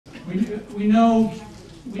We know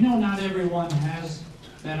not everyone has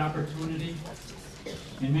that opportunity,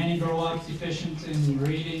 and many grow up deficient in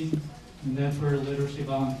reading, and that's where literacy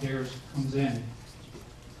volunteers comes in.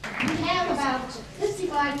 We have about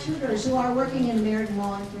 55 tutors who are working in the Meriden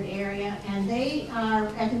Wallingford area, and they are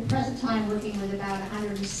at the present time working with about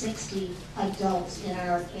 160 adults in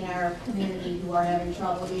our community who are having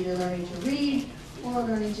trouble either learning to read or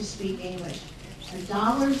learning to speak English. The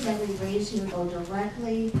dollars that we raise here go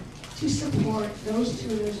directly to support those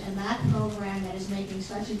tutors and that program that is making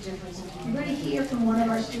such a difference. You're going to hear from one of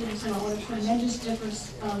our students about what a tremendous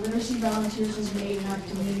difference literacy volunteers has made in our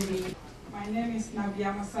community. My name is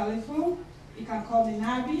Nabia Masalifu. You can call me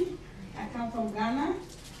Nabi. I come from Ghana.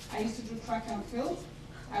 I used to do track and field.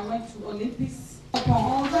 I went to Olympics. Upon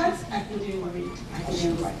all that, I couldn't read, I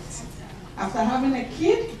couldn't write. After having a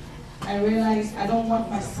kid, I realized I don't want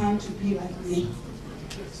my son to be like me.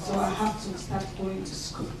 So I have to start going to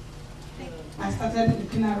school. I started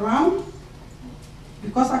looking around.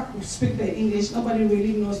 Because I could speak the English, nobody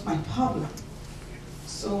really knows my problem.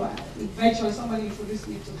 So eventually somebody introduced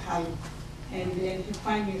me to Harry, and then he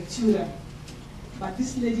found me a tutor. But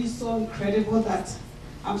this lady is so incredible that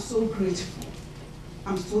I'm so grateful.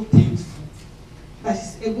 I'm so thankful that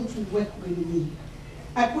she's able to work with me.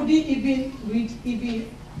 I couldn't even read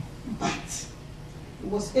but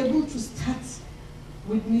was able to start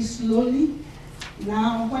with me slowly.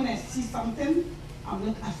 Now when I see something, I'm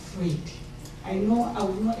not afraid. I know I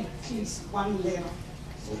will know at least one letter,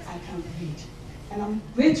 so I can read. And I'm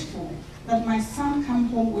grateful that my son came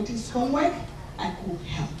home with his homework, I could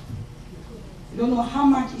help. I don't know how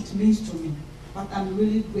much it means to me, but I'm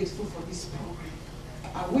really grateful for this program.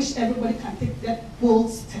 I wish everybody can take that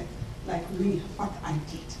bold step like me, what I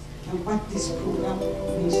did, and what this program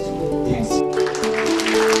means to me. Thanks.